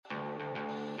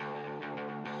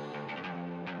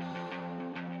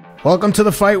Welcome to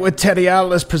The Fight with Teddy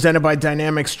Atlas, presented by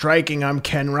Dynamic Striking. I'm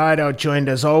Ken Rideout, joined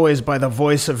as always by the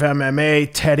voice of MMA,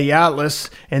 Teddy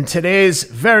Atlas, and today's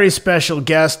very special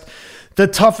guest, the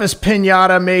toughest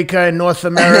piñata maker in North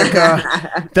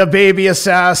America, the baby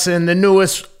assassin, the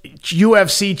newest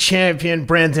UFC champion,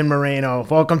 Brandon Moreno.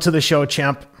 Welcome to the show,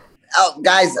 champ. Oh,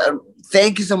 guys,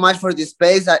 thank you so much for this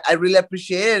space. I really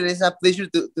appreciate it. It's a pleasure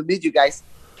to meet you guys.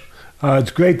 It's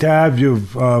great to have you,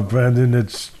 Brandon.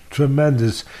 It's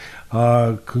tremendous.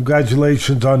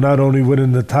 Congratulations on not only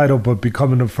winning the title, but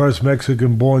becoming the first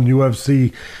Mexican-born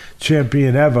UFC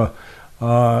champion ever.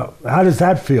 How does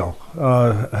that feel?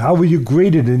 How were you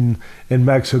greeted in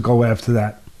Mexico after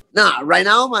that? Nah, right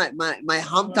now, my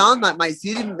hometown, my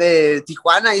city,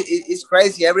 Tijuana, is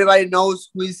crazy. Everybody knows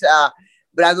who is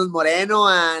Brandon Moreno,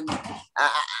 and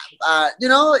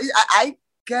I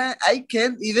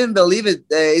can't even believe it.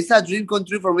 It's a dream come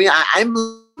true for me. I'm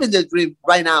living the dream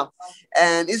right now,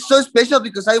 and it's so special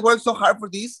because I worked so hard for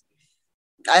this.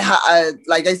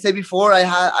 Like I said before, I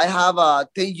have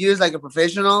 10 years like a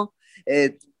professional,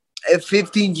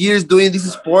 15 years doing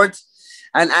this sport,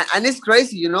 and it's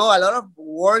crazy. A lot of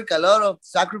work, a lot of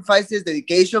sacrifices,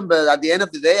 dedication. But at the end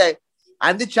of the day,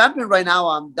 I'm the champion right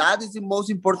now. That is the most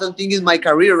important thing in my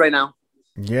career right now.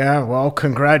 Yeah, well,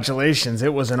 congratulations.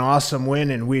 It was an awesome win,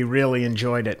 and we really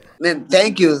enjoyed it. Man,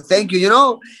 thank you.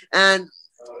 And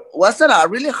was a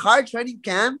really hard training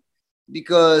camp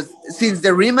because since the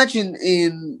rematch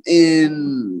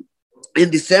in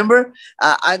December,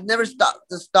 I've never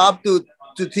stopped to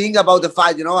think about the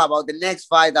fight, about the next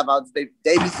fight, about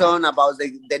Davison, about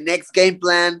the next game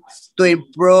plan to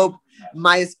improve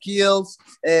my skills.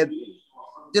 It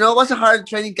was a hard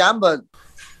training camp, but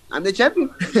I'm the champion.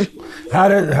 How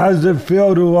does it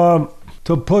feel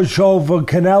to push over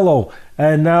Canelo,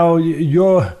 and now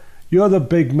you're the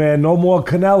big man? No more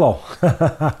Canelo.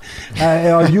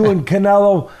 Are you and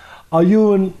Canelo? Are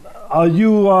you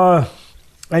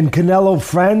and Canelo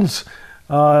friends?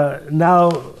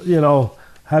 Now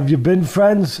have you been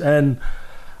friends? And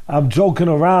I'm joking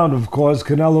around, of course.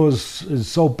 Canelo is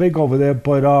so big over there,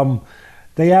 but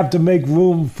they have to make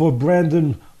room for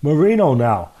Brandon Moreno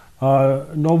now.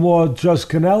 No more just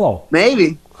Canelo.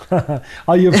 Maybe.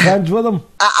 Are you friends with him?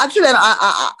 Actually,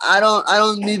 I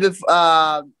don't meet with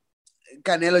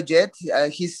Canelo yet.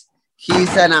 He's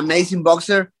an amazing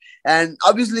boxer, and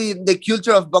obviously the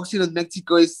culture of boxing in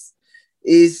Mexico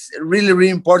is really, really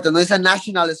important. It's a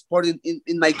national sport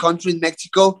in my country, in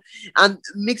Mexico, and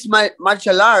mixed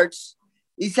martial arts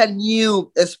is a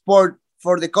new sport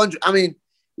for the country. I mean,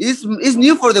 it's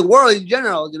new for the world in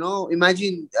general.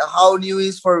 Imagine how new it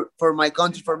is for my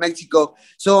country, for Mexico.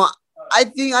 So I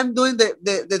think I'm doing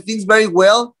the things very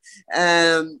well,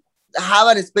 and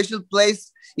have a special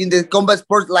place in the combat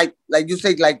sport, like you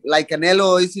said, like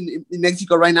Canelo is in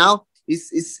Mexico right now.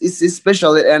 It's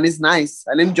special, and it's nice,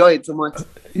 and I enjoy it so much.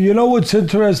 What's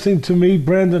interesting to me,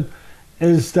 Brandon,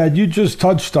 is that you just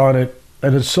touched on it,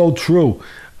 and it's so true.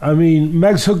 I mean,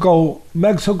 Mexico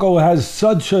has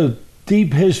such a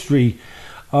deep history,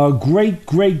 a great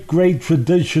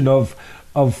tradition of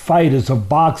fighters, of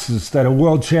boxers that are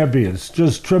world champions,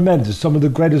 just tremendous. Some of the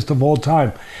greatest of all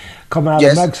time come out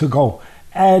of Mexico.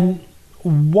 And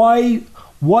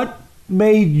what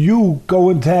made you go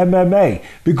into MMA?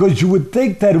 Because you would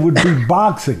think that it would be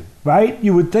boxing, right?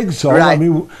 You would think so. Right. I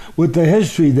mean, with the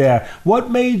history there. What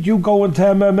made you go into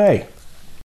MMA?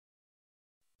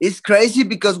 It's crazy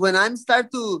because when I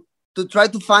start to try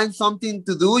to find something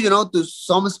to do, to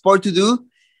some sport to do,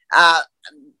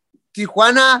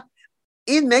 Tijuana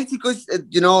in Mexico,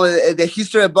 the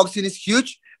history of boxing is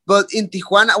huge, but in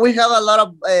Tijuana, we have a lot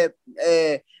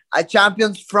of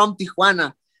champions from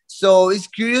Tijuana. So it's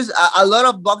curious, a lot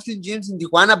of boxing gyms in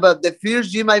Tijuana, but the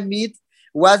first gym I meet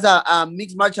was a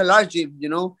mixed martial arts gym,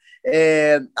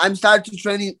 I'm starting to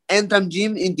train in Entram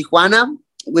Gym in Tijuana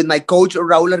with my coach,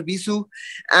 Raul Arbizu.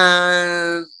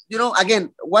 And,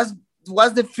 again, was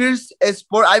the first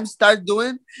sport I start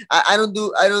doing. I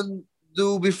don't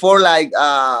do before like,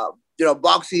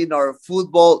 boxing or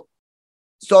football,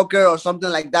 soccer or something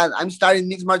like that. I'm starting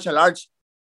mixed martial arts,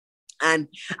 and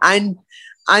I'm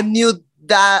new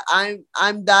that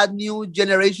I'm that new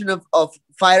generation of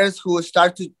fighters who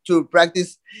start to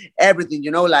practice everything,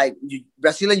 like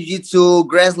Brazilian Jiu-Jitsu,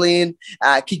 wrestling,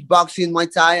 kickboxing,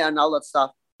 Muay Thai, and all that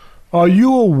stuff. Are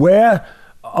you aware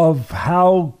of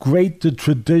how great the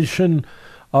tradition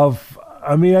of,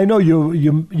 I mean, I know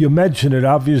you mentioned it,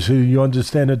 obviously you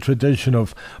understand the tradition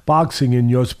of boxing in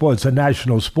your sport. It's a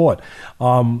national sport,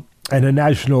 and a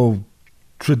national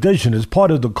tradition. It's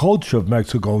part of the culture of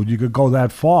Mexico. You could go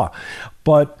that far.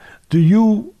 But do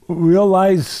you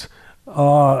realize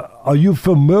Are you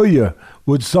familiar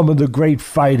with some of the great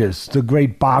fighters, the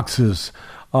great boxers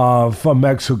from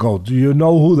Mexico? Do you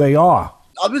know who they are?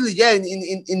 Obviously, yeah.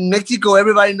 In Mexico,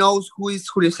 everybody knows who is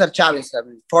Julio Cesar Chavez. I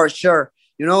mean, for sure.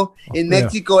 You know, in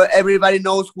Mexico, everybody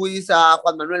knows who is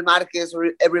Juan Manuel Marquez, or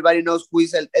everybody knows who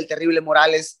is El Terrible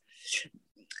Morales.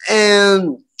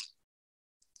 And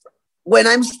when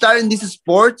I'm starting this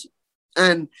sport,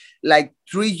 and like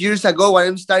 3 years ago, when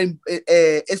I'm starting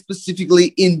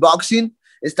specifically in boxing,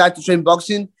 start to train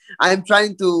boxing, I'm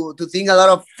trying to think a lot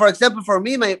of, for example, for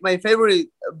me, my favorite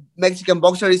Mexican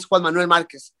boxer is Juan Manuel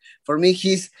Marquez. For me,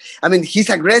 he's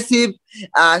aggressive.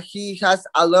 He has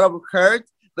a lot of hurt,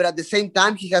 but at the same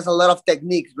time, he has a lot of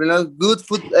technique. You know, good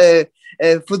foot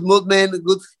movement,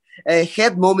 good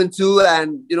head movement too,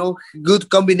 and good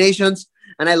combinations.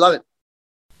 And I love it.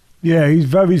 Yeah, he's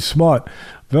very smart,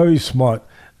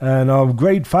 and a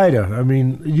great fighter. I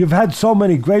mean, you've had so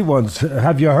many great ones.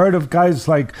 Have you heard of guys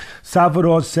like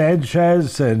Salvador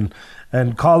Sanchez and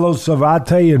Carlos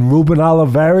Zarate and Ruben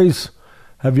Olivares?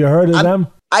 Have you heard of them?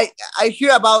 I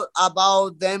hear about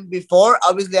them before.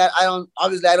 Obviously, I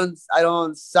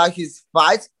don't saw his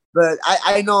fights, but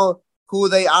I know who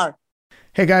they are.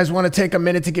 Hey guys, want to take a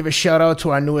minute to give a shout out to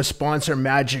our newest sponsor,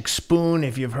 Magic Spoon.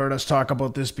 If you've heard us talk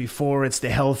about this before, it's the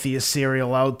healthiest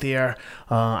cereal out there.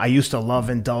 I used to love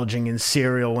indulging in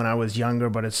cereal when I was younger,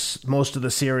 but most of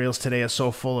the cereals today are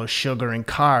so full of sugar and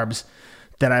carbs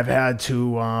that I've had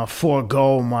to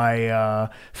forego my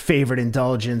favorite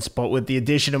indulgence. But with the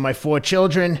addition of my 4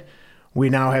 children, we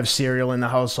now have cereal in the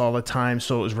house all the time,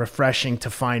 so it was refreshing to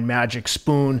find Magic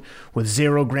Spoon with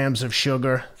 0 grams of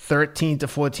sugar, 13 to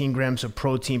 14 grams of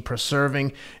protein per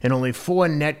serving, and only 4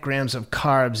 net grams of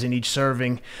carbs in each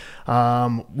serving.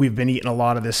 We've been eating a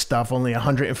lot of this stuff, only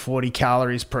 140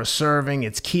 calories per serving.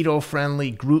 It's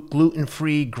keto-friendly,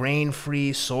 gluten-free,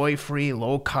 grain-free, soy-free,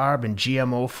 low-carb, and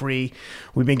GMO-free.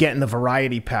 We've been getting the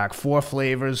variety pack, 4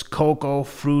 flavors, cocoa,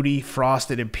 fruity,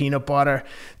 frosted, and peanut butter.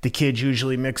 The kids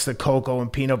usually mix the cocoa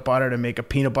and peanut butter to make a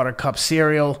peanut butter cup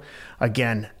cereal.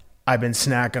 Again, I've been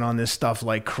snacking on this stuff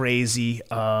like crazy,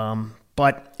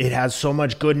 but it has so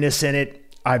much goodness in it.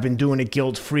 I've been doing it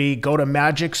guilt-free. Go to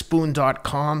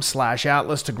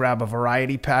magicspoon.com/Atlas to grab a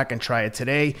variety pack and try it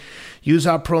today. Use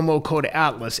our promo code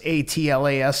ATLAS,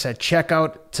 ATLAS, at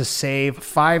checkout to save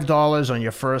 $5 on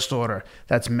your first order.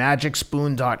 That's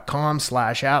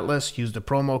magicspoon.com/Atlas. Use the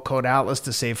promo code ATLAS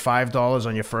to save $5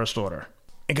 on your first order.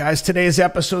 Hey guys, today's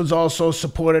episode is also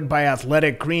supported by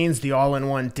Athletic Greens, the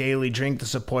all-in-one daily drink to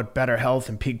support better health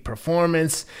and peak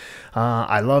performance.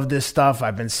 I love this stuff.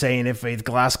 I've been saying it for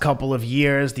the last couple of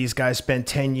years. These guys spent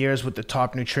 10 years with the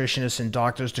top nutritionists and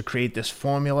doctors to create this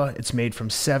formula. It's made from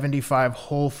 75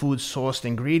 whole food sourced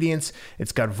ingredients.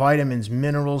 It's got vitamins,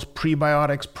 minerals,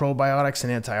 prebiotics, probiotics,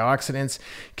 and antioxidants.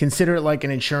 Consider it like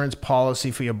an insurance policy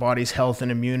for your body's health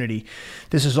and immunity.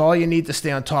 This is all you need to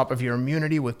stay on top of your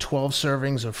immunity with 12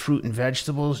 servings of fruit and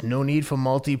vegetables. No need for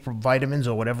multivitamins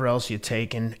or whatever else you're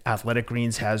taking. Athletic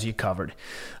Greens has you covered.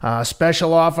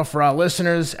 Special offer for our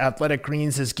listeners, Athletic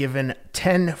Greens has given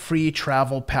 10 free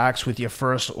travel packs with your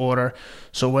first order.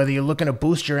 So whether you're looking to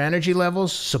boost your energy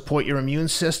levels, support your immune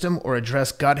system, or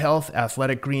address gut health,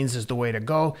 Athletic Greens is the way to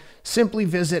go. Simply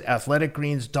visit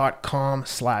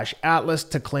athleticgreens.com/Atlas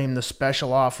to claim the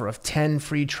special offer of 10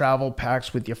 free travel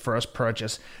packs with your first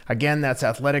purchase. Again, that's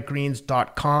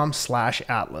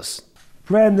athleticgreens.com/Atlas.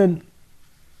 Brandon,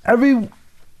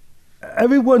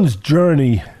 everyone's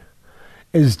journey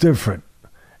is different.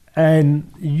 And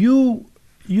you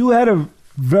had a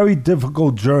very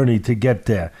difficult journey to get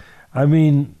there. I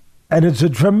mean, and it's a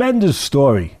tremendous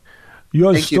story.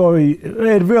 Your story,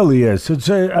 it really is. It's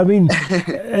a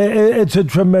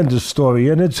tremendous story,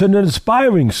 and it's an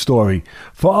inspiring story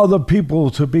for other people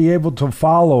to be able to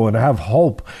follow and have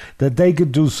hope that they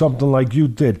could do something like you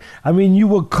did. I mean, you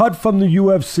were cut from the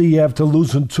UFC after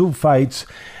losing 2 fights,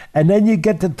 and then you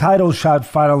get the title shot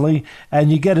finally,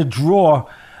 and you get a draw.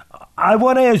 I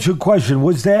want to ask you a question.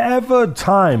 Was there ever a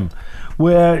time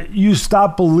where you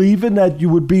stopped believing that you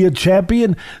would be a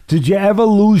champion? Did you ever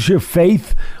lose your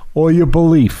faith or your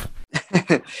belief?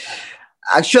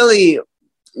 Actually,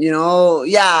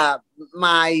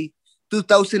 my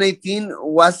 2018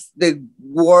 was the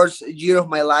worst year of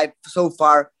my life so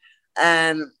far.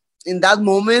 And in that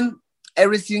moment,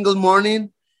 every single morning,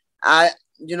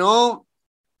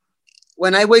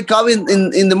 when I wake up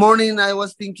in the morning, I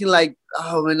was thinking like,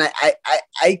 oh man,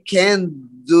 I can't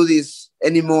do this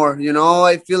anymore.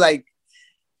 I feel like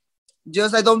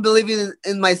I don't believe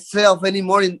in myself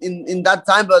anymore in that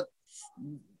time. But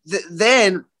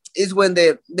then is when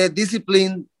the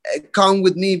discipline come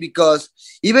with me, because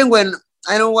even when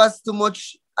I don't was too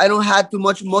much I don't have too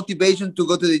much motivation to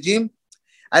go to the gym.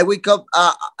 I wake up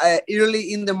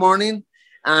early in the morning,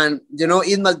 and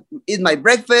eat my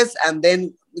breakfast, and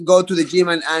then go to the gym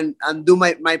and do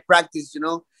my practice. It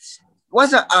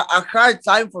was a hard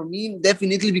time for me,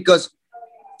 definitely, because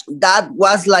that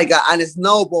was like a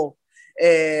snowball.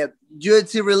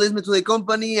 UFC released me to the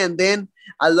company, and then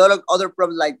a lot of other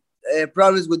problems, like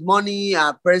problems with money,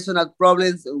 personal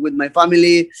problems with my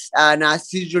family, and a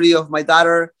surgery of my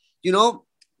daughter.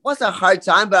 Was a hard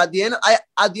time, but at the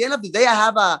end of the day, I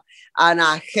have a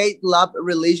hate-love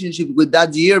relationship with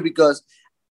that year, because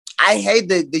I hate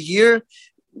the year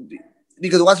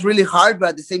because it was really hard, but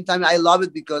at the same time, I love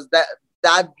it because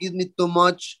that gives me too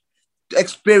much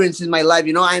experience in my life.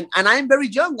 I'm very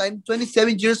young. I'm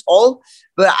 27 years old,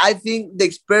 but I think the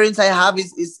experience I have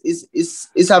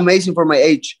is amazing for my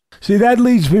age. See, that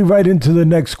leads me right into the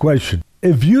next question.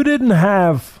 If you didn't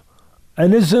have,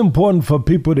 and this is important for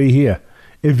people to hear,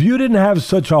 if you didn't have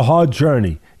such a hard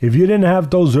journey, if you didn't have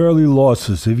those early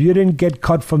losses, if you didn't get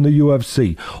cut from the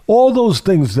UFC, all those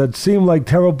things that seemed like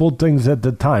terrible things at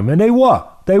the time, and they were,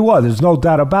 there's no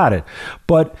doubt about it.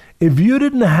 But if you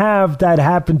didn't have that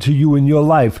happen to you in your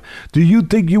life, do you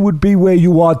think you would be where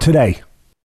you are today?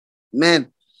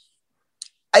 Man,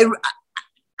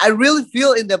 I really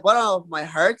feel in the bottom of my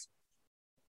heart,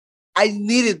 I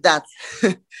needed that.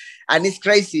 And it's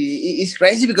crazy. It's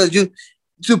crazy because you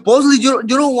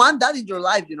don't want that in your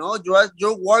life. You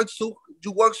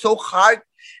work so hard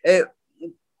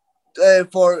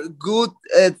for good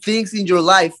things in your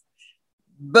life,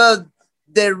 but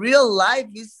the real life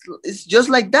is just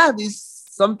like that. It's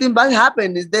something bad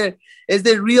happened. Is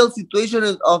the real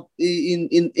situation of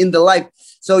in the life.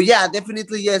 So yeah,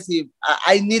 definitely yes. If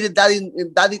I needed that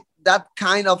in that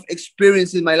kind of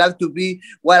experience in my life to be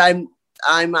what I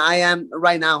am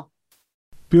right now.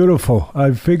 Beautiful.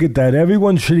 I figured that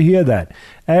everyone should hear that.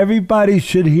 Everybody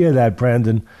should hear that,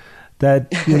 Brandon.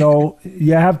 That,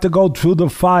 you have to go through the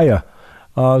fire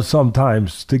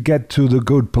sometimes to get to the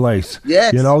good place.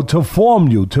 Yes. To form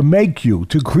you, to make you,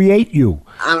 to create you.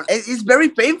 It's very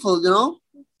painful,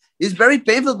 It's very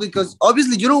painful because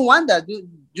obviously you don't want that.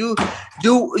 You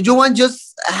want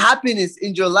just happiness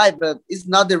in your life, but it's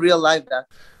not the real life that.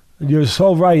 You're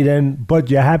so right,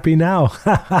 but you're happy now.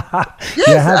 Yes,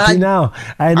 you're happy now,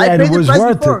 and it was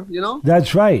worth before, it.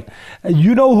 That's right.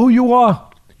 You know who you are?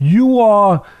 You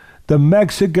are the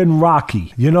Mexican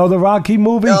Rocky. You know the Rocky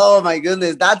movie? Oh my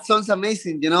goodness, that sounds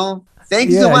amazing.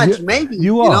 Thank you so much. Maybe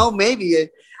you are. Maybe.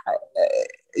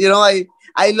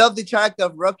 I love the character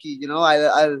of Rocky.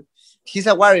 He's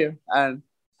a warrior, and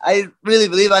I really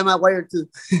believe I'm a warrior too.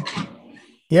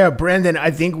 Yeah, Brandon,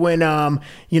 I think when,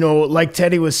 like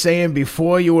Teddy was saying,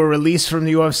 before you were released from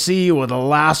the UFC, you were the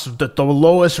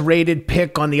lowest rated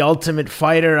pick on the Ultimate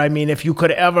Fighter. I mean, if you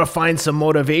could ever find some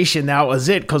motivation, that was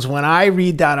it. Because when I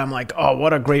read that, I'm like, oh,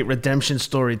 what a great redemption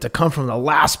story to come from the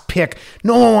last pick.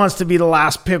 No one wants to be the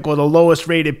last pick or the lowest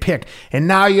rated pick. And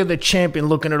now you're the champion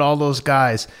looking at all those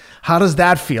guys. How does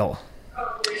that feel?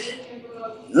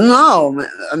 No,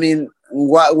 I mean,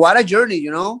 what a journey,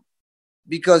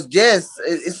 Because yes,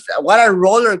 it's what a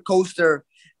roller coaster.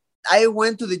 I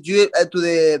went to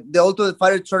the Ultimate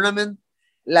Fighter tournament,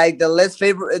 like the less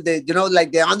favorite,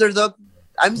 like the underdog.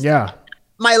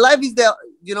 My life is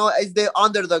the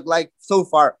underdog, like so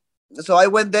far. So I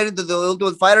went there into the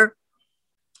Ultimate Fighter.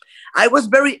 I was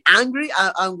very angry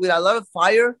and with a lot of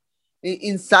fire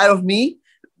inside of me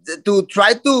to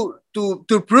try to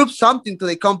prove something to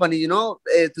the company,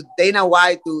 to Dana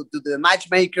White, to the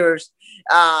matchmakers.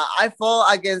 I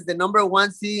fought against the number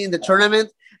 1 seed in the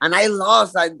tournament, and I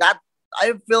lost. And that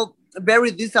I felt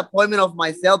very disappointed of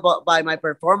myself by my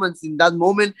performance in that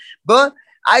moment. But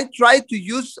I tried to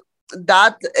use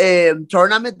that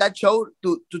tournament, that show,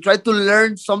 to try to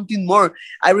learn something more.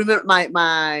 I remember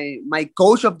my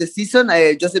coach of the season,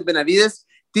 Joseph Benavides,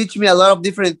 teach me a lot of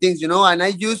different things, and I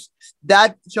use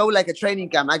that show like a training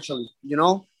camp, actually,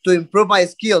 to improve my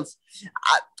skills.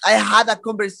 I had a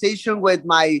conversation with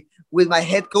my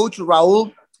head coach,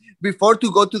 Raul, before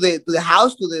to go to the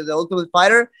house, to the Ultimate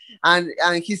Fighter, and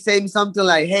he said something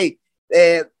like, hey,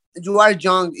 you are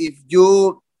young. If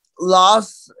you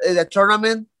lost the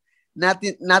tournament,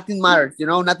 nothing matters,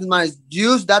 nothing matters.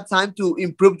 Use that time to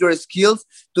improve your skills,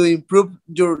 to improve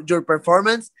your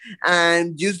performance,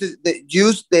 and use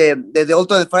the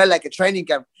Ultimate Fighter like a training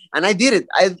camp. And I did it.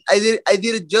 I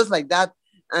did it just like that.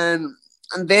 And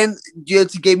then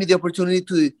UFC gave me the opportunity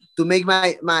to make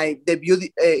my debut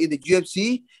in the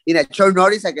UFC in a short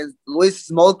notice against Luis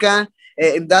Smolka.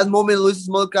 In that moment, Luis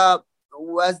Smolka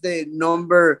was the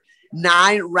number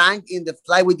 9 rank in the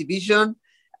flyweight division.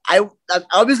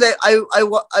 obviously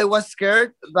I was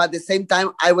scared, but at the same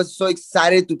time I was so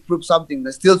excited to prove something.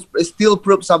 Still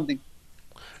prove something.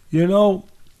 You know,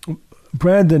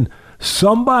 Brandon,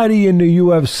 somebody in the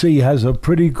UFC has a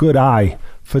pretty good eye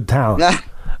for talent. Yeah.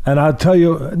 And I'll tell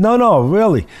you, no,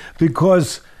 really,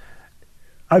 because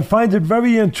I find it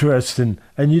very interesting,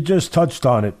 and you just touched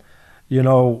on it, you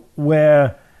know,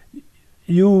 where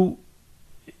you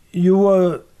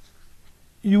were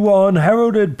an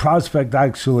heralded prospect,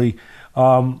 actually.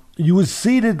 You were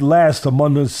seeded last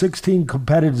among the 16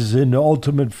 competitors in the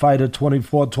Ultimate Fighter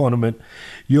 24 tournament.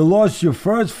 You lost your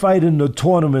first fight in the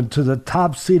tournament to the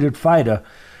top-seeded fighter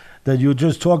that you were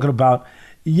just talking about.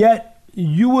 Yet,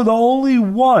 you were the only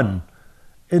one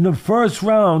in the first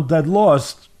round that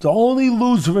lost, the only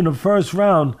loser in the first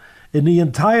round in the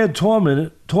entire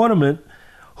tournament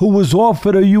who was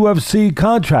offered a UFC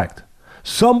contract.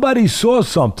 Somebody saw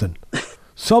something.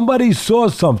 Somebody saw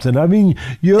something. I mean,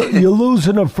 you lose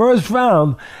in the first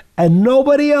round, and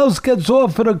nobody else gets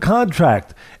offered a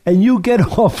contract, and you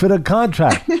get offered a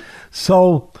contract.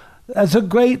 So that's a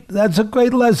great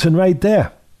lesson right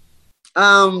there.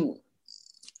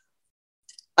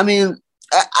 I mean,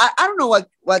 I don't know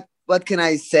what can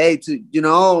I say to, you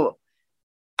know,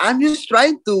 I'm just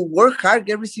trying to work hard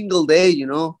every single day, you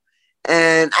know.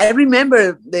 And I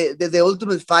remember the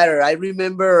Ultimate Fighter. I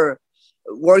remember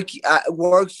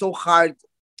worked so hard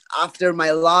after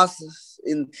my losses.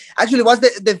 Actually, it was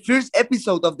the first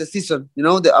episode of the season. You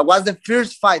know, was the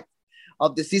first fight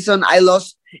of the season. I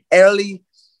lost early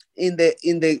in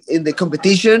the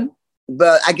competition,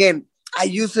 but again, I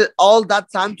used all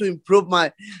that time to improve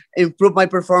my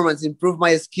performance, improve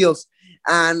my skills,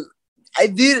 and I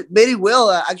did very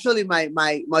well. Actually, my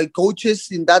coaches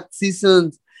in that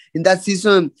season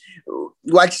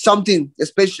watched something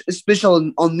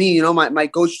special on me. You know, my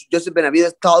coach Joseph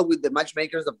Benavides talked with the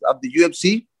matchmakers of the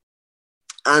UFC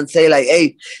and say like,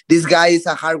 "Hey, this guy is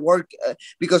a hard work,"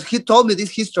 because he told me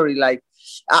this history. Like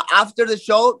after the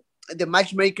show, the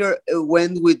matchmaker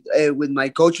went with my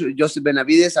coach Joseph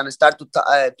Benavides and started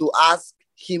to ask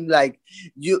him like,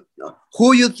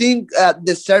 who you think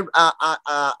deserve a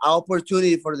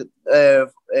opportunity for to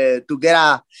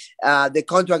get the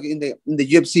contract in the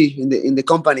UFC in the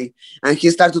company, and he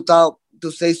started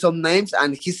to say some names,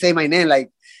 and he say my name.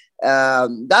 Like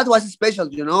that was special,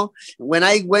 you know. When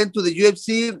I went to the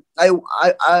UFC,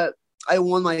 I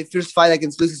won my first fight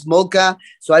against Luis Smolka,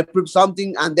 so I proved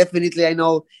something, and definitely I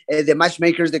know the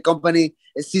matchmakers, the company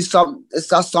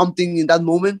saw something in that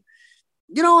moment.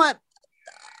 You know what?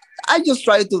 I just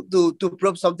try to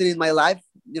prove something in my life.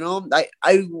 You know,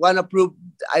 I want to prove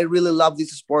I really love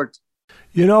this sport.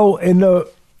 You know,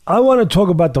 I want to talk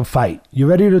about the fight. You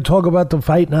ready to talk about the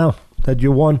fight now that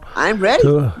you won? I'm ready.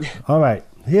 All right.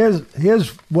 Here's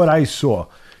what I saw.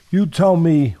 You tell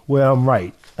me where I'm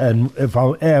right and if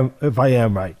I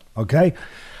am right. Okay?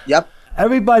 Yep.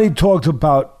 Everybody talked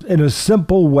about in a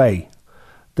simple way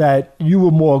that you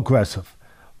were more aggressive,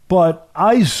 but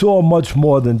I saw much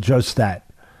more than just that.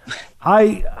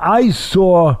 I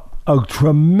saw a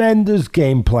tremendous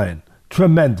game plan,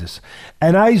 tremendous.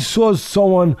 And I saw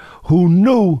someone who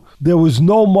knew there was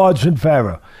no margin for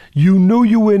error. You knew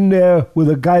you were in there with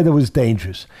a guy that was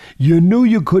dangerous. You knew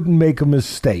you couldn't make a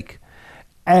mistake.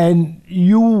 And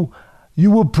you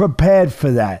were prepared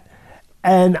for that.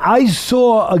 And I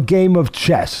saw a game of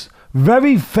chess,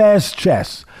 very fast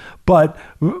chess, but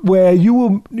where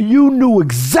you knew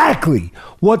exactly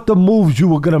what the moves you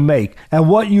were going to make and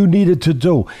what you needed to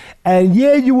do. And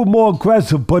yeah, you were more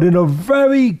aggressive, but in a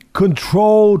very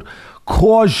controlled,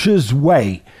 cautious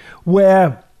way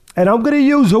where, and I'm going to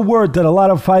use a word that a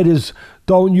lot of fighters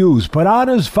don't use, but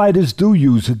honest fighters do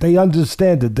use it. They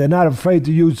understand it. They're not afraid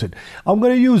to use it. I'm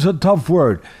going to use a tough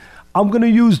word. I'm going to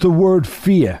use the word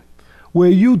fear,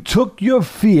 where you took your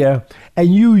fear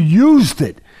and you used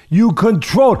it. You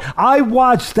controlled. I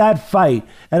watched that fight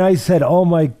and I said, oh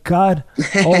my God,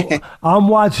 I'm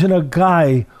watching a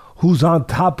guy who's on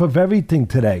top of everything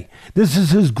today. This is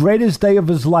his greatest day of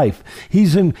his life.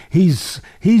 He's using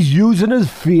his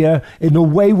fear in the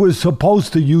way we're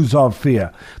supposed to use our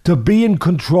fear, to be in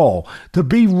control, to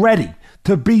be ready,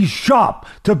 to be sharp,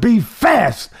 to be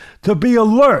fast, to be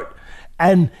alert.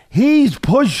 And he's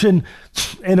pushing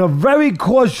in a very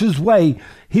cautious way.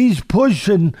 He's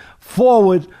pushing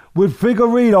forward with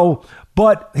Figueiredo,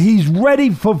 but he's ready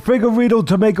for Figueiredo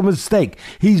to make a mistake.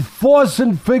 He's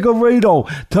forcing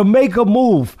Figueiredo to make a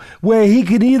move where he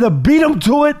can either beat him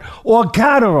to it or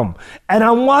counter him. And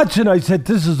I'm watching, I said,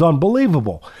 this is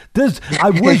unbelievable. I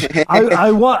wish,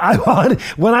 I want,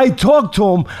 when I talk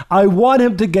to him, I want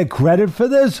him to get credit for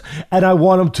this, and I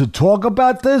want him to talk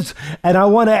about this, and I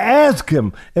want to ask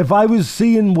him if I was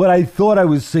seeing what I thought I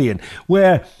was seeing,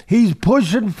 where he's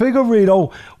pushing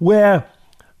Figueiredo, where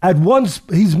at once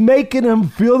he's making him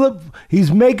feel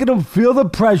the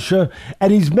pressure,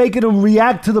 and he's making him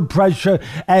react to the pressure,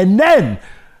 and then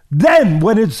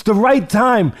when it's the right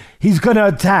time, he's going to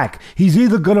attack. He's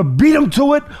either going to beat him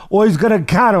to it or he's going to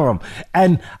counter him.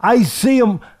 And I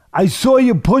saw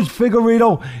you push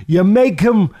Figueiredo, you make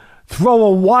him throw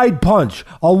a wide punch,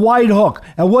 a wide hook,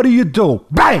 and what do?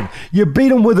 Bang! You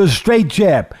beat him with a straight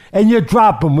jab, and you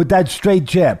drop him with that straight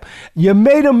jab. You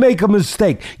made him make a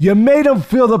mistake. You made him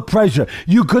feel the pressure.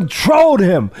 You controlled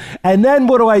him. And then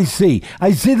what do I see?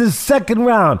 I see the second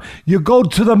round. You go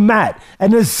to the mat,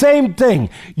 and the same thing.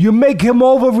 You make him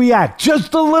overreact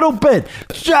just a little bit.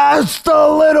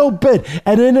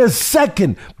 And in a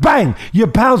second, bang, you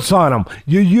pounce on him.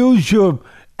 You use your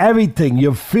everything,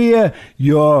 your fear,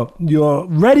 your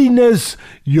readiness,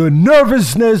 your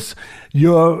nervousness,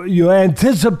 your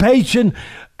anticipation,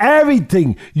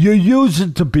 everything. You use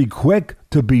it to be quick,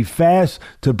 to be fast,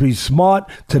 to be smart,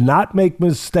 to not make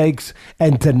mistakes,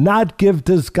 and to not give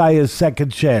this guy a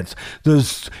second chance.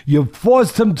 You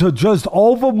forced him to just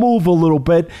overmove a little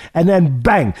bit, and then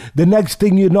bang, the next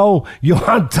thing you know, you're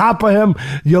on top of him.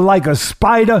 You're like a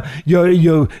spider.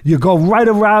 You go right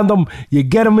around him. You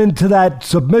get him into that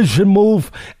submission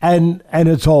move, and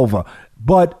it's over.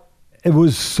 But it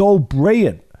was so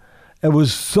brilliant. It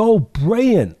was so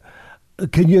brilliant.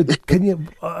 Can you?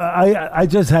 I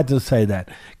just had to say that.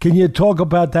 Can you talk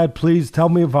about that, please? Tell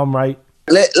me if I'm right.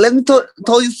 Let me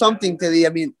tell you something, Teddy. I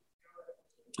mean,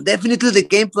 definitely the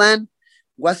game plan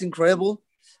was incredible.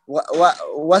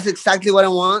 Was exactly what I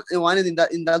wanted in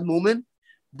that moment.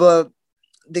 But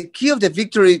the key of the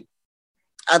victory,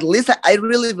 at least I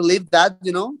really believe that,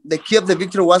 the key of the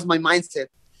victory was my mindset.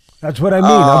 That's what I mean.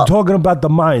 I'm talking about the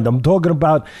mind. I'm talking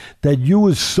about that you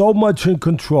were so much in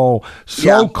control,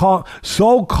 so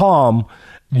calm.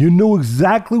 You knew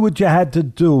exactly what you had to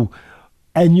do,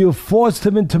 and you forced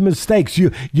him into mistakes.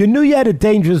 You knew you had a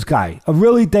dangerous guy, a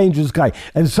really dangerous guy.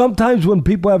 And sometimes when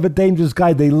people have a dangerous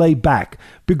guy, they lay back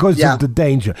because of the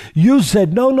danger. You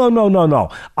said, no.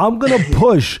 I'm going to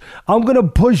push. I'm going to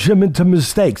push him into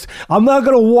mistakes. I'm not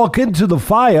going to walk into the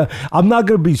fire. I'm not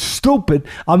going to be stupid.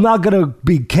 I'm not going to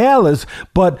be careless,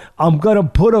 but I'm going to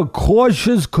put a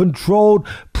cautious, controlled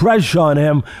pressure on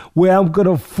him where I'm going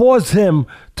to force him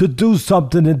to do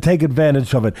something and take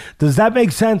advantage of it. Does that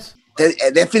make sense?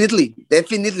 Definitely,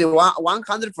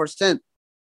 100%.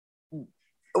 It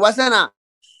was a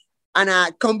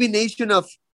combination of,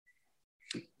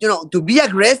 to be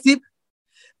aggressive,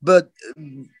 but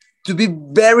to be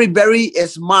very, very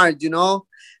smart.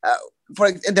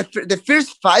 For the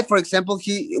first fight, for example,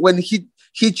 when he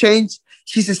changed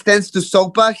his stance to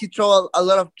sopa, he threw a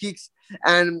lot of kicks,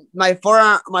 and my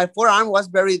forearm was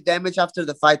very damaged after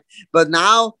the fight. But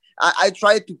now I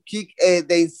tried to kick the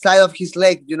inside of his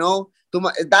leg,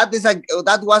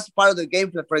 that was part of the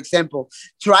game plan. For example,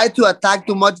 try to attack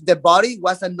too much the body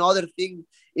was another thing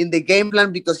in the game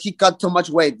plan because he cut too much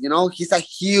weight. He's a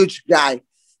huge guy.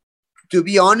 To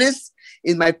be honest,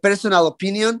 in my personal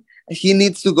opinion, he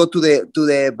needs to go to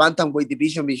the bantamweight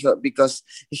division because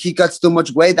he cuts too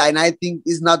much weight, and I think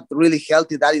it's not really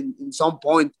healthy that in some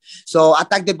point. So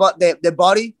attack the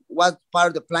body was part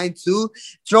of the plan too.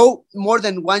 Throw more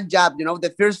than one jab.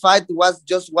 The first fight was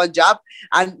just one jab,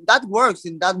 and that works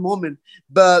in that moment.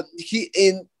 But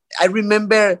I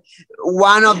remember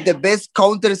one of the best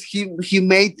counters he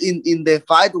made in the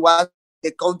fight was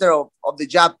the counter of the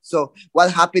jab. So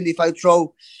what happened if I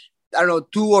throw, I don't know,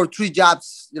 2 or 3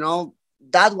 jabs,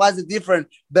 that was the difference.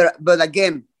 But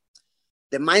again,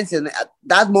 the mindset, at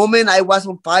that moment, I was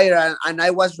on fire and I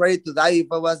was ready to die if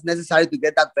it was necessary to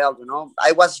get that belt,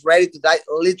 I was ready to die,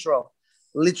 literal.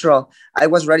 I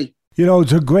was ready.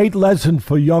 It's a great lesson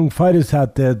for young fighters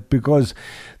out there because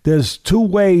there's 2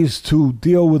 ways to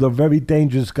deal with a very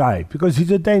dangerous guy because he's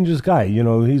a dangerous guy.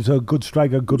 He's a good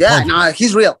striker, good puncher. Yeah, no,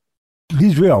 he's real.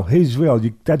 He's real.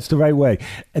 That's the right way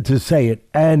to say it.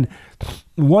 And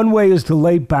one way is to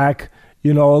lay back, a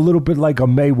little bit like a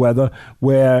Mayweather,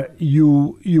 where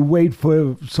you wait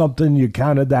for something, you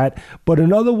counter that. But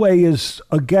another way is,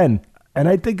 again, and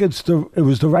I think it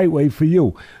was the right way for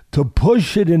you, to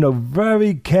push it in a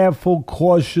very careful,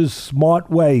 cautious, smart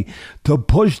way, to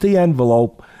push the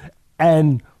envelope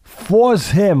and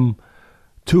force him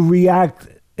to react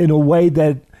in a way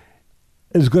that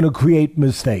is going to create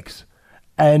mistakes,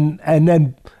 and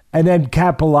then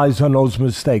capitalize on those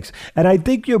mistakes. And I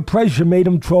think your pressure made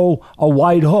him throw a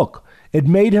wide hook. It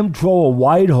made him throw a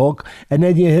wide hook, and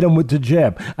then you hit him with the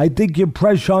jab. I think your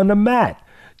pressure on the mat,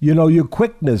 your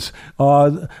quickness,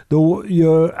 I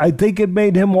think it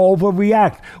made him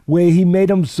overreact, where he made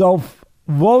himself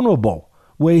vulnerable,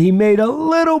 where he made a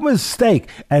little mistake.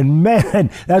 And man,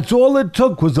 that's all it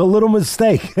took was a little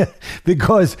mistake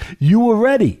because you were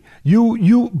ready.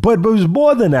 But it was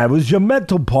more than that. It was your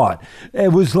mental part.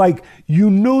 It was like you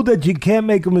knew that you can't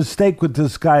make a mistake with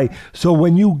this guy. So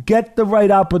when you get the right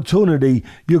opportunity,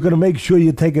 you're going to make sure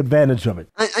you take advantage of it.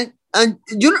 And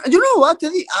you know what,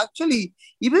 Teddy? Actually,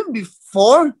 even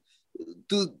before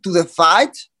to the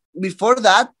fight, before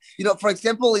that, for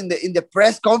example, in the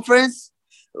press conference,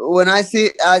 when I see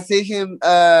him,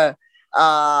 the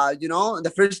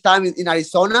first time in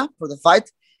Arizona for the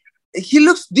fight, he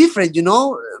looks different,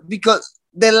 because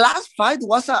the last fight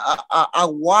was a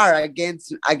war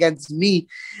against me,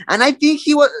 and I think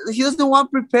he doesn't want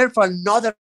to prepare for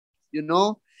another.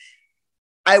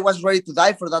 I was ready to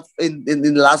die for that in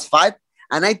the last fight,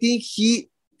 and I think he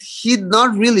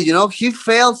not really, he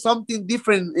felt something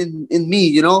different in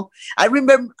me. I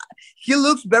remember he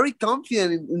looks very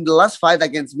confident in the last fight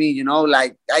against me.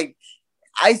 Like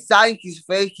I saw in his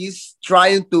face he's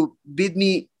trying to beat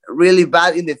me really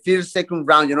bad in the first, second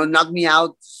round, knock me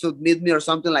out, submit me or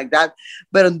something like that.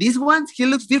 But on these ones, he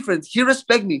looks different. He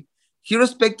respect me. He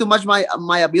respect too much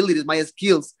my abilities, my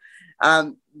skills.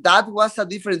 That was a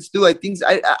difference too. I think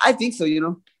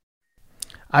so,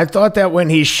 I thought that when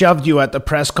he shoved you at the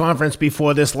press conference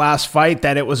before this last fight,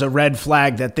 that it was a red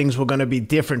flag that things were going to be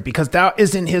different, because that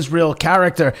isn't his real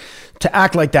character to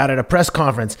act like that at a press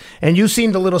conference. And you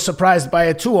seemed a little surprised by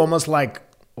it too, almost like,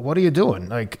 what are you doing?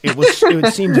 Like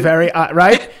it seemed very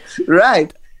right.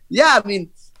 Right. Yeah. I mean,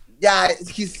 yeah.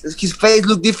 His face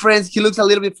looked different. He looks a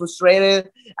little bit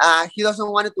frustrated. He doesn't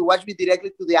want to watch me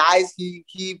directly to the eyes. He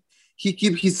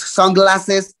keep his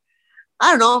sunglasses.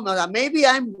 I don't know. Maybe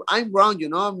I'm wrong.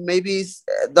 Maybe he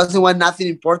doesn't want nothing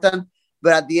important.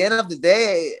 But at the end of the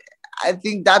day, I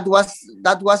think that was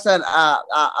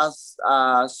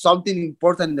something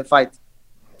important in the fight.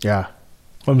 Yeah.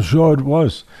 I'm sure it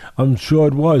was.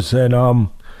 And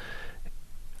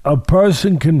a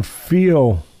person can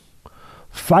feel,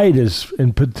 fighters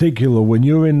in particular, when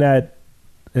you're in that,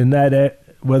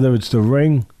 whether it's the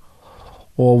ring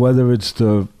or whether it's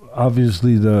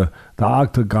obviously the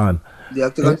octagon. The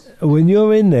octagon? When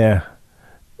you're in there,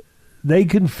 they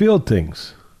can feel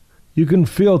things. You can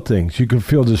feel things. You can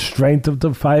feel the strength of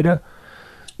the fighter.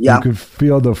 Yeah. You can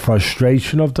feel the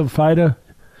frustration of the fighter.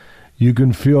 You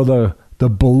can feel the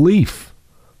belief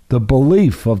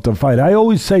of the fight. I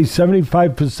always say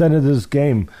 75% of this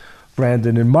game,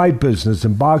 Brandon, in my business,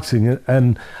 in boxing,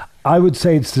 and I would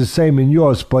say it's the same in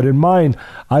yours, but in mine,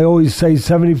 I always say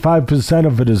 75%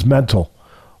 of it is mental.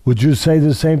 Would you say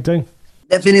the same thing?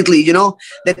 Definitely.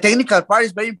 The technical part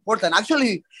is very important.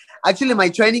 Actually, my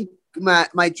training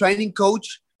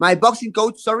coach, my boxing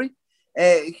coach, sorry,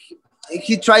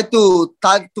 he tried to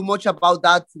talk too much about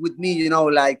that with me,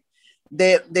 like,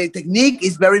 the technique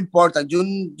is very important.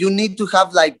 You need to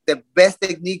have like the best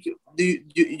technique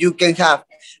you can have,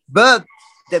 but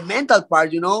the mental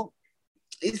part,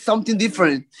 is something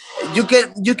different. You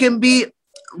can be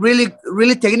really,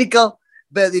 really technical,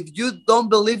 but if you don't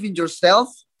believe in yourself,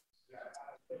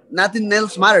 nothing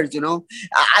else matters.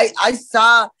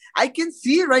 I can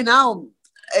see right now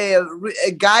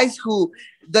guys who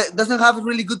doesn't have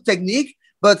really good technique,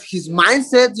 but his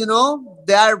mindset,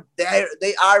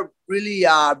 they are really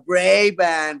brave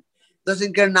and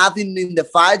doesn't care nothing in the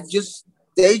fight.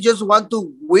 They just want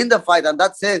to win the fight, and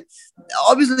that's it.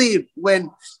 Obviously,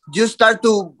 when you start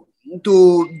to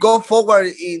go forward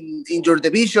in your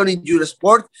division, in your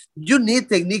sport, you need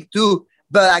technique too.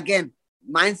 But again,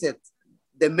 mindset,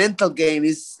 the mental game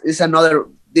is another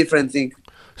different thing.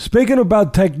 Speaking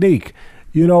about technique,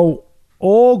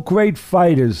 all great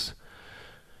fighters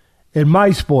in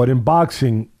my sport, in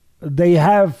boxing, they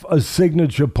have a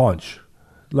signature punch.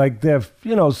 Like they're,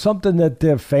 something that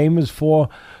they're famous for,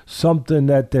 something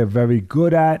that they're very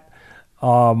good at,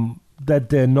 that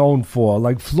they're known for.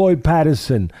 Like Floyd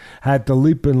Patterson had the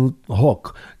leaping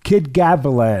hook. Kid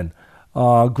Gavilan,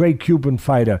 great Cuban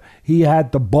fighter, he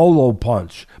had the bolo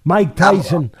punch. Mike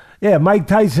Tyson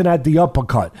had the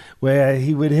uppercut, where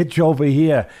he would hit you over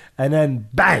here and then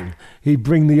bang, he'd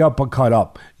bring the uppercut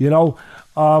up.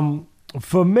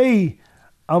 For me,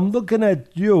 I'm looking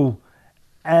at you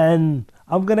and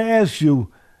I'm going to ask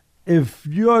you if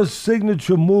your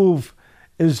signature move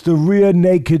is the rear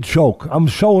naked choke. I'm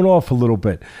showing off a little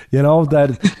bit,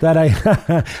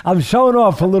 I'm showing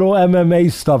off a little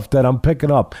MMA stuff that I'm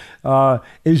picking up.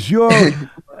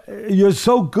 You're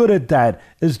so good at that.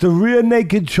 Is the rear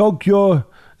naked choke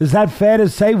is that fair to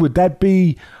say? Would that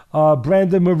be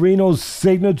Brandon Moreno's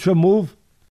signature move?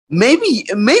 Maybe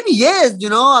yes.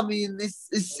 I mean,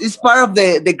 it's part of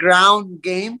the ground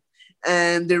game,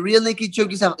 and the real naked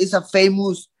choke is a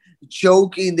famous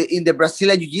choke in the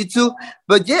Brazilian Jiu-Jitsu.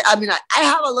 But yeah, I mean, I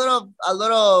have a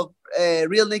lot of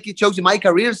real naked chokes in my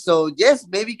career. So yes,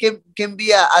 maybe can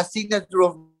be a signature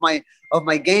of my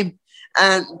game.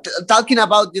 And talking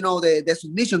about the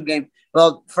submission game,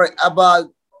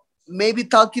 maybe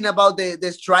talking about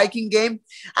the striking game,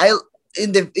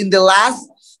 in the last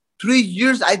 3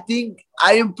 years, I think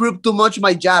I improved too much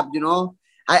my jab.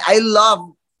 I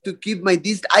love to keep my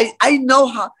distance. I know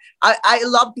how. I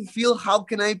love to feel how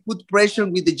can I put pressure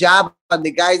with the jab, and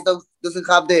the guys doesn't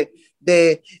have the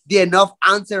enough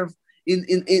answer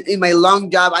in my long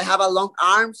jab. I have a long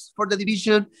arms for the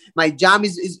division. My jab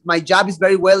is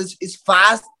very well. It's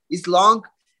fast. It's long,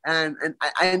 and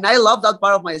I love that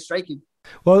part of my striking.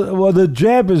 Well, the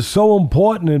jab is so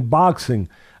important in boxing.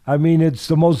 I mean, it's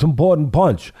the most important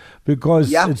punch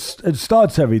because it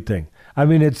starts everything. I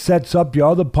mean, it sets up your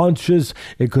other punches.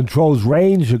 It controls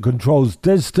range. It controls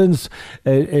distance.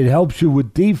 It helps you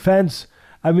with defense.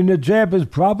 I mean, the jab is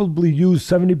probably used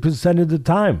 70% of the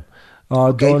time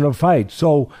during a fight.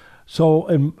 So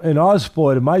in our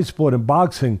sport, in my sport, in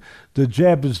boxing, the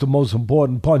jab is the most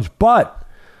important punch. But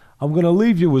I'm going to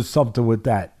leave you with something with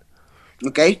that.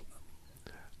 Okay.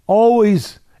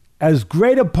 Always, as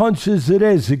great a punch as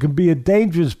it can be a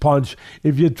dangerous punch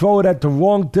if you throw it at the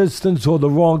wrong distance or the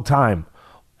wrong time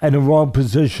and the wrong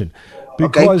position.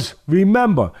 Because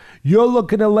remember, you're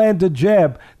looking to land a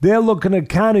jab, they're looking to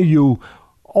counter you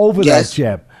over that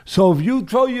jab. So if you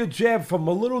throw your jab from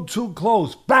a little too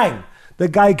close, bang, the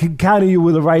guy can counter you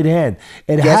with the right hand.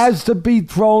 It has to be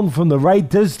thrown from the right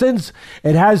distance.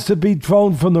 It has to be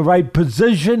thrown from the right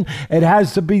position. It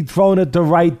has to be thrown at the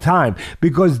right time.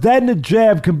 Because then the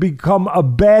jab can become a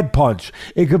bad punch.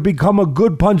 It could become a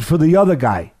good punch for the other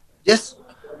guy. Yes.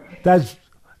 That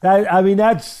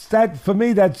for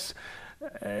me, that's,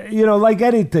 like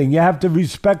anything. You have to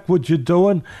respect what you're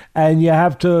doing, and you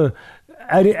have to...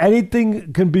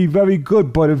 Anything can be very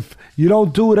good, but if you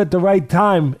don't do it at the right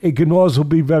time, it can also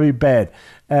be very bad.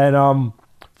 And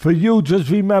for you, just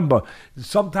remember,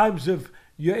 sometimes if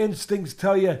your instincts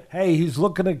tell you, hey, he's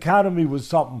looking to counter me with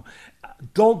something,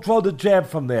 don't throw the jab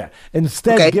from there.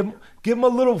 Instead, give him a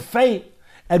little feint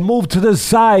and move to the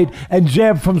side and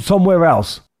jab from somewhere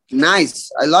else.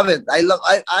 Nice. I love it.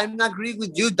 I'm agreeing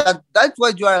with you. That's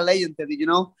why you are a legend, Teddy,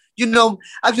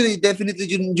 actually, definitely,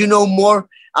 you know more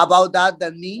about that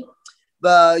than me.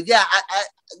 But yeah, I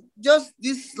just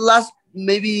this last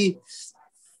maybe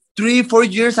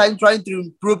 3-4 years, I'm trying to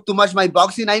improve too much my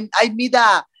boxing. I meet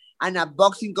a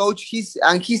boxing coach. He's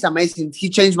amazing. He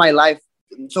changed my life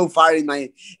so far with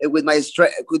my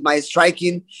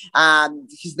striking.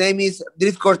 His name is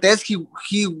Drift Cortez. He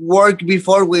worked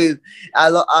before with a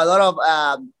lot of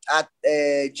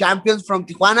champions from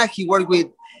Tijuana. He worked with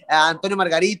Antonio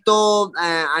Margarito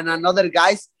and another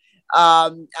guys.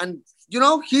 And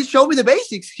he showed me the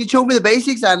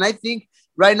basics. And I think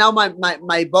right now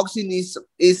my boxing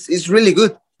is really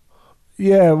good.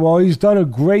 Yeah, well, he's done a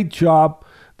great job.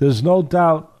 There's no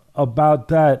doubt about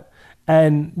that.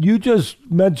 And you just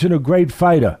mentioned a great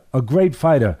fighter,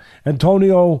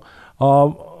 Antonio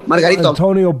Margarito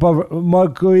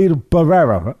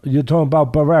Barrera. You're talking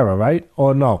about Barrera, right?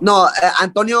 Or no? No,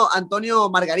 Antonio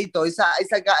Margarito. It's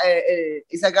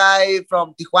a guy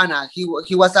from Tijuana.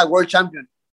 He was a world champion.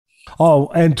 Oh,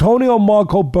 Antonio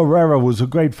Marco Barrera was a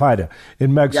great fighter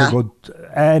in Mexico. Yeah.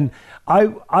 And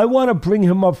I want to bring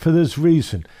him up for this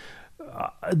reason.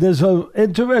 There's an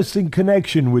interesting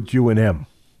connection with you and him.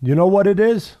 You know what it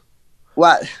is?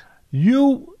 What?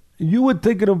 You were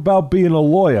thinking about being a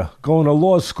lawyer, going to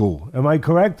law school. Am I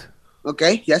correct?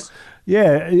 Okay, yes.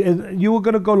 Yeah, you were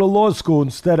going to go to law school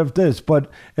instead of this, but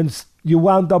you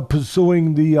wound up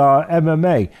pursuing the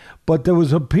MMA. But there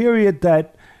was a period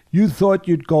that you thought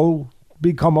you'd go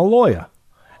become a lawyer.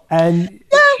 And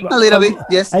yeah, a little bit,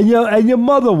 yes. And your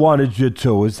mother wanted you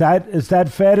to. Is that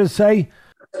fair to say?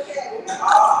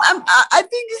 I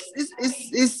think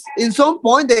it's in some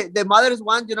point the mothers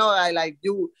want I like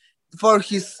you for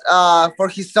his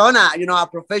son, a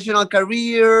professional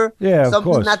career, Yeah, of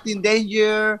something course. not in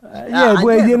danger. Yeah,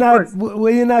 where yes, you're of not course.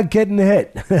 where you're not getting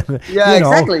hit. Yeah,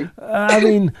 exactly. I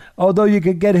mean, although you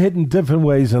could get hit in different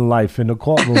ways in life, in the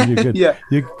courtroom, you could Yeah.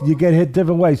 you get hit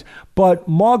different ways. But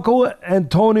Marco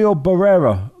Antonio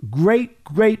Barrera,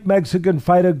 great Mexican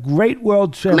fighter, great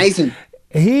world champ. Amazing.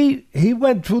 He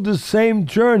went through the same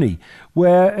journey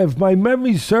where, if my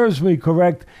memory serves me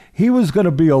correct, he was going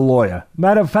to be a lawyer.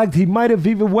 Matter of fact, he might have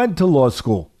even went to law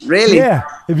school. Really? Yeah.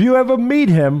 If you ever meet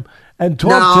him and No,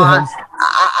 talk to him,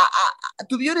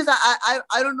 to be honest,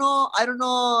 I don't know. I don't know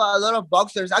a lot of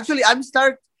boxers. Actually, I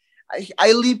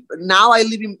live now. I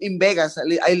live in Vegas.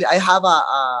 I have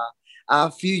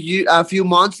a few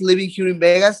months living here in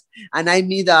Vegas, and I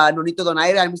meet Nonito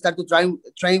Donaire. I'm start to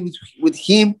train with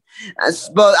him,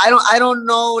 but I don't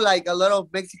know like a lot of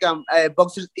Mexican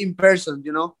boxers in person.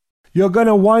 you're going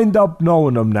to wind up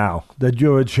knowing him now that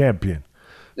you're a champion.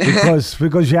 Because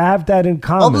you have that in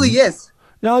common. Hopefully, yes.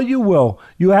 No, you will.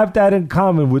 You have that in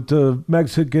common with the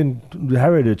Mexican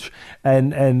heritage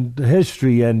and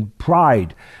history and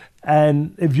pride.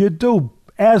 And if you do,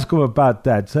 ask him about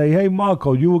that. Say, hey,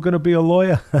 Marco, you were going to be a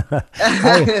lawyer?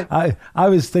 I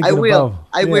was thinking I will. about...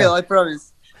 I will. I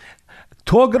promise.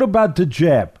 Talking about the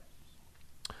jab,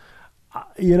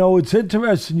 it's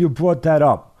interesting you brought that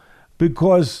up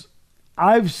because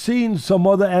I've seen some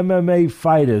other MMA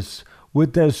fighters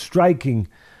with their striking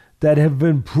that have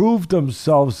improved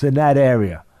themselves in that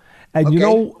area. And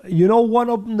Okay. one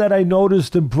of them that I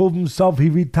noticed improved himself, he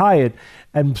retired,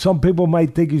 and some people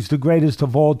might think he's the greatest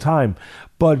of all time.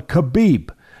 But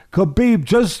Khabib,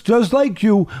 just like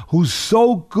you, who's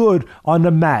so good on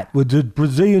the mat with the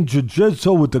Brazilian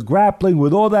Jiu-Jitsu, with the grappling,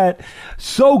 with all that,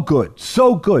 so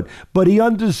good. But he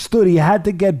understood he had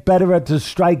to get better at the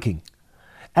striking.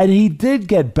 And he did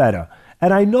get better.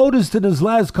 And I noticed in his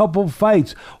last couple of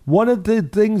fights, one of the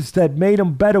things that made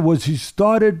him better was he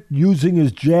started using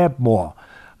his jab more,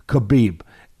 Khabib.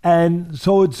 And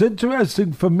so it's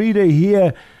interesting for me to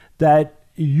hear that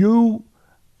you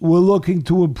were looking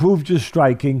to improve your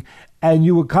striking and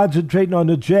you were concentrating on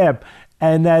the jab,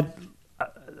 and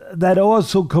that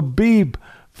also Khabib,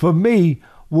 for me,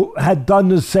 had done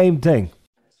the same thing.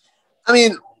 I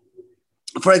mean,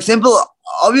 for example,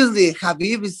 obviously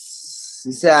Habib is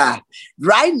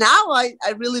right now. I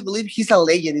really believe he's a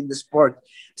legend in the sport.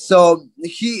 So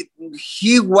he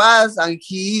was and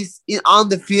he is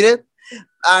undefeated,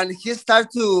 and he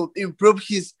started to improve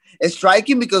his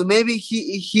striking because maybe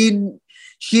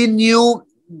he knew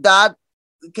that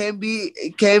can be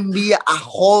a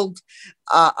hold.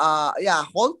 Yeah,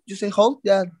 hold. You say hold?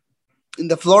 Yeah, in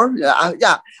the floor.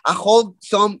 Yeah, a hold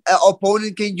some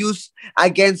opponent can use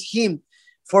against him.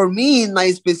 For me, in my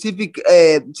specific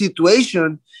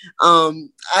situation,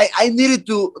 I needed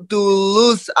to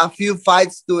lose a few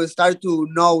fights to start to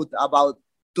know about,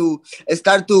 to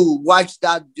start to watch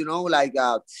that, like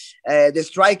the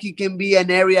striking can be an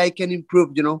area I can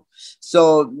improve,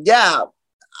 So, yeah,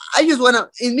 I just want to,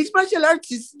 in mixed martial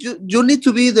arts, you need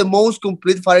to be the most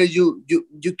complete fighter you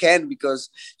can, because,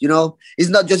 it's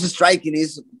not just striking,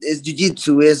 it's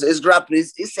jiu-jitsu, it's grappling,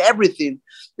 it's everything.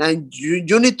 And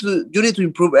you need to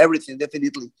improve everything,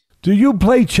 definitely. Do you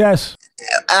play chess?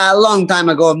 A long time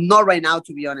ago, not right now,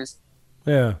 to be honest.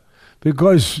 Yeah,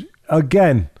 because,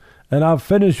 again, and I'll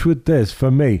finish with this for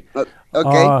me.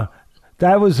 Okay.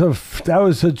 That was a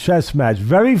chess match.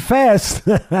 Very fast.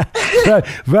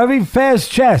 Very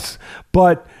fast chess.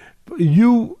 But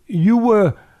you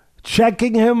were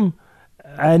checking him,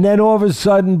 and then all of a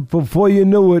sudden, before you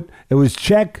knew it, it was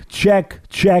check,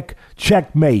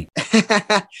 checkmate.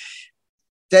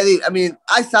 Teddy, I mean,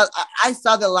 I saw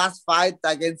the last fight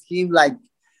against him, like,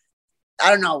 I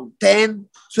don't know, 10,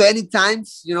 20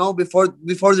 times, before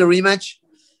the rematch.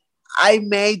 I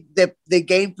made the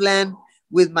game plan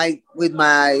with my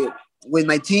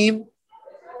team,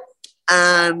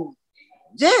 and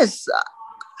yes,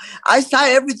 I saw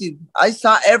everything. I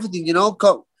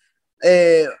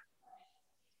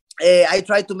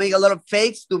tried to make a lot of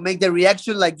fakes to make the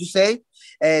reaction, like you say,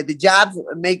 the jabs,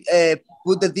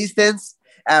 put the distance,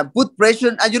 put pressure,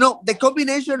 and the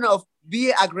combination of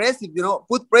be aggressive,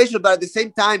 put pressure, but at the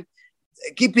same time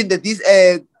keeping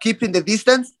the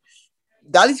distance.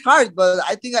 That is hard, but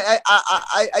I think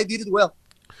I did it well.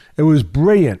 It was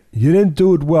brilliant. You didn't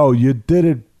do it well. You did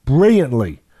it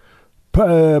brilliantly,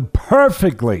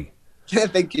 perfectly.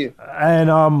 Thank you. And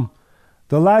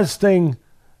the last thing,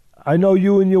 I know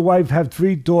you and your wife have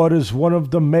 3 daughters. One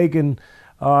of them, Megan,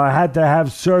 had to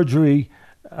have surgery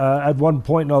at one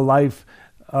point in her life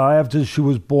after she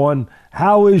was born.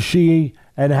 How is she,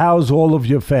 and how's all of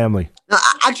your family? No,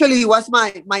 actually, it was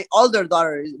my older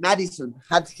daughter, Madison.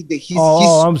 Had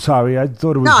I'm sorry. I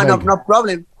thought it was no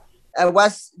problem. It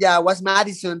was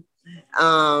Madison,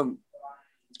 um,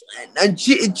 and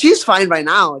she's fine right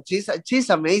now. She's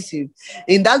amazing.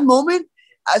 In that moment,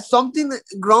 something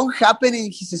wrong happened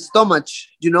in his stomach.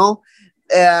 You know,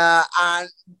 and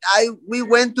we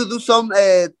went to do some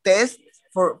tests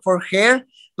for her,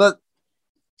 but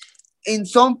in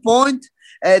some point,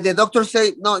 the doctor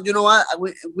said, "No, you know what?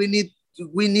 We need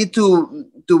to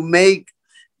do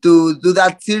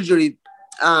that surgery."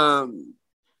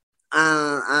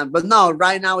 But no,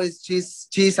 right now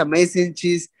she's amazing.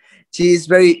 She's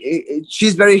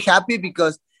very happy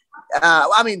because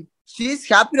I mean she's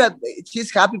happy,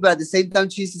 but at the same time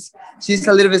she's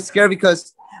a little bit scared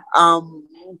because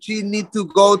she need to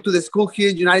go to the school here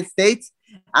in the United States,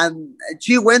 and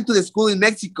she went to the school in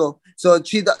Mexico, so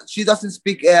she doesn't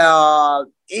speak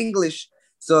English.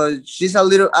 So she's a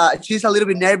little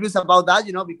bit nervous about that,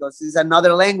 you know, because it's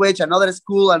another language, another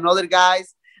school, another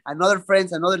guys, another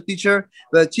friends, another teacher.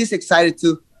 But she's excited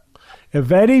too.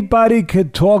 If anybody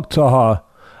could talk to her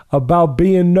about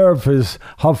being nervous,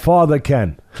 her father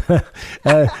can.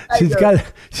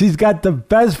 She's got the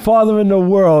best father in the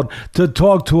world to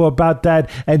talk to about that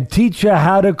and teach her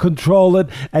how to control it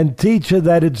and teach her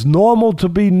that it's normal to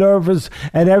be nervous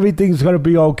and everything's going to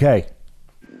be okay.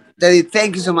 Daddy,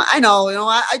 thank you so much. I know,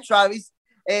 I try.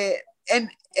 And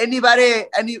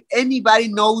anybody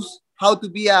knows how to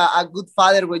be a good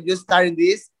father when you're starting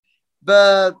this.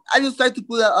 But I just try to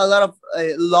put a lot of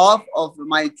love of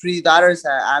my 3 daughters,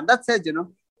 and that's it, you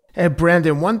know. Hey,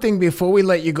 Brandon, one thing before we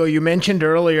let you go, you mentioned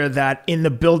earlier that in the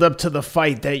build-up to the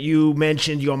fight that you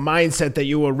mentioned your mindset that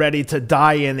you were ready to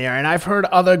die in there. And I've heard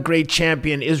other great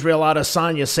champion, Israel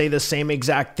Adesanya, say the same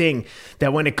exact thing,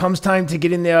 that when it comes time to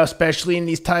get in there, especially in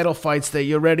these title fights, that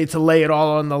you're ready to lay it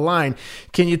all on the line.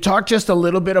 Can you talk just a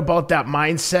little bit about that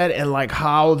mindset and like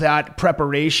how that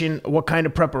preparation, what kind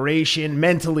of preparation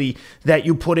mentally that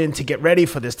you put in to get ready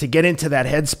for this, to get into that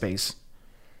headspace?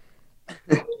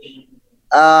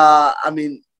 I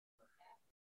mean,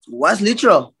 was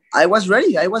literal. I was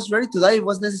ready. I was ready to die. It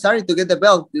was necessary to get the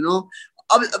belt, you know.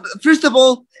 First of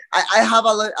all, I have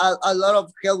a lot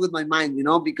of help with my mind, you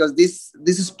know, because this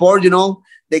sport, you know,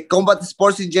 the combat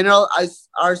sports in general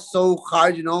are so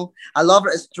hard, you know. A lot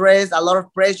of stress, a lot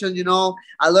of pressure, you know,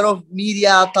 a lot of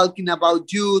media talking about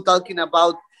you, talking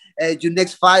about your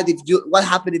next fight. What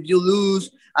happened if you lose?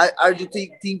 Are you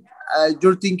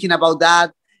you're thinking about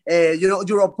that? You know,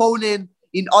 your opponent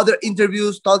in other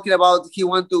interviews talking about he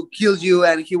want to kill you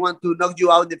and he want to knock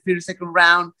you out in the 32nd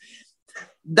round.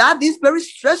 That is very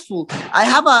stressful. I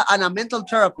have a mental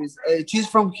therapist. She's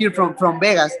from here, from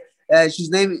Vegas. His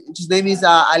name is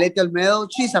Alete Almedo.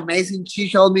 She's amazing. She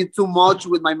helped me too much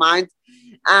with my mind.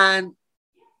 And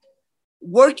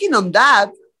working on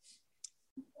that,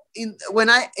 in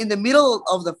the middle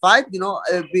of the fight, you know,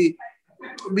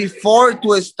 before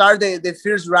to start the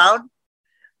first round,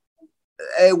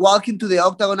 walking to the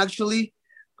octagon, actually,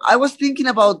 I was thinking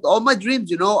about all my dreams,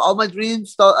 you know,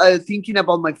 thinking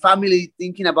about my family,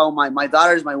 thinking about my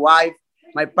daughters, my wife,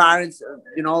 my parents,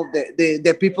 you know,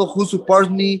 the people who support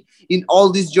me in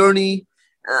all this journey,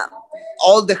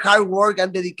 all the hard work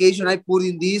and dedication I put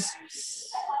in this,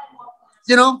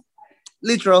 you know,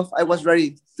 literal, I was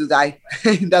ready to die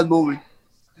in that moment.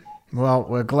 Well,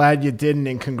 we're glad you didn't,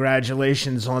 and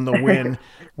congratulations on the win.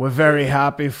 We're very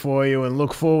happy for you and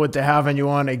look forward to having you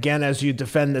on again as you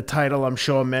defend the title, I'm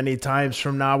sure, many times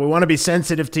from now. We want to be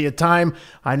sensitive to your time.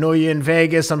 I know you're in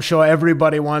Vegas. I'm sure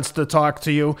everybody wants to talk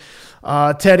to you.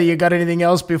 Teddy, you got anything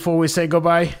else before we say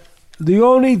goodbye? The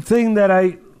only thing that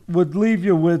I would leave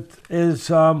you with is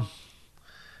do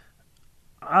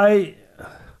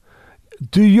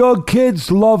your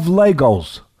kids love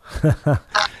Legos?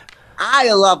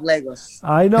 I love Legos.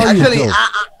 I know. Actually, you do.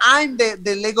 I'm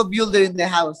the Lego builder in the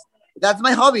house. That's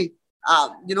my hobby.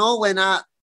 You know, when I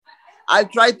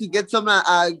try to get some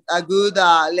a good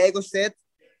Lego set,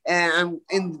 and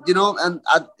in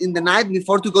the night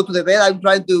before to go to the bed, I'm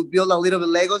trying to build a little bit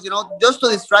Legos. You know, just to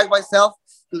distract myself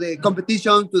to the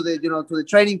competition, to the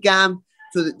training camp,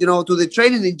 to the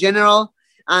training in general.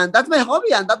 And that's my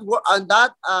hobby, and that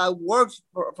works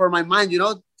for my mind. You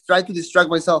know, try to distract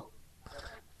myself.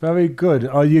 Very good.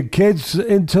 Are your kids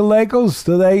into Legos?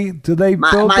 Do they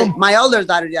build them? My older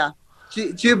daughter, yeah.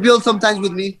 She builds sometimes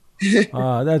with me.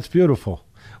 That's beautiful.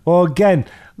 Well, again,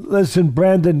 listen,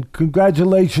 Brandon,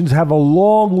 congratulations. Have a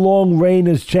long, long reign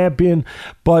as champion,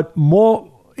 but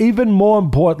even more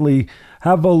importantly,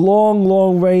 have a long,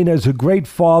 long reign as a great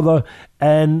father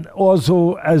and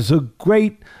also as a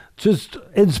great just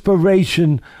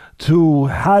inspiration to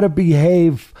how to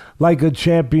behave like a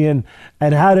champion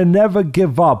and how to never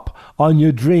give up on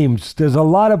your dreams. There's a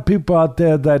lot of people out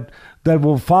there that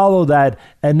will follow that,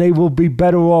 and they will be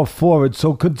better off for it.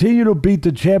 So continue to be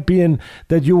the champion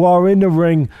that you are in the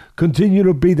ring. Continue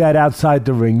to be that outside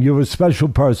the ring. You're a special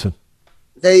person.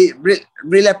 They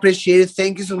really appreciate it.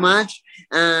 Thank you so much.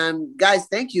 And guys,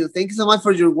 thank you. Thank you so much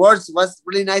for your words. It was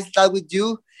really nice to talk with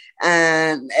you.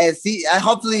 And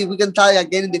hopefully we can talk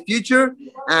again in the future.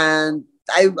 And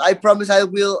I promise I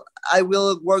will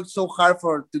work so hard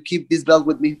to keep this belt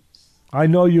with me. I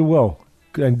know you will.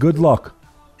 And good luck.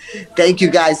 Thank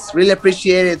you, guys. Really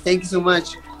appreciate it. Thank you so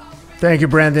much. Thank you,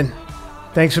 Brandon.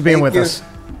 Thanks for being with us.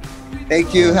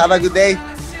 Thank you. Have a good day.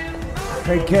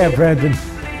 Take care, Brandon.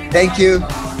 Thank you.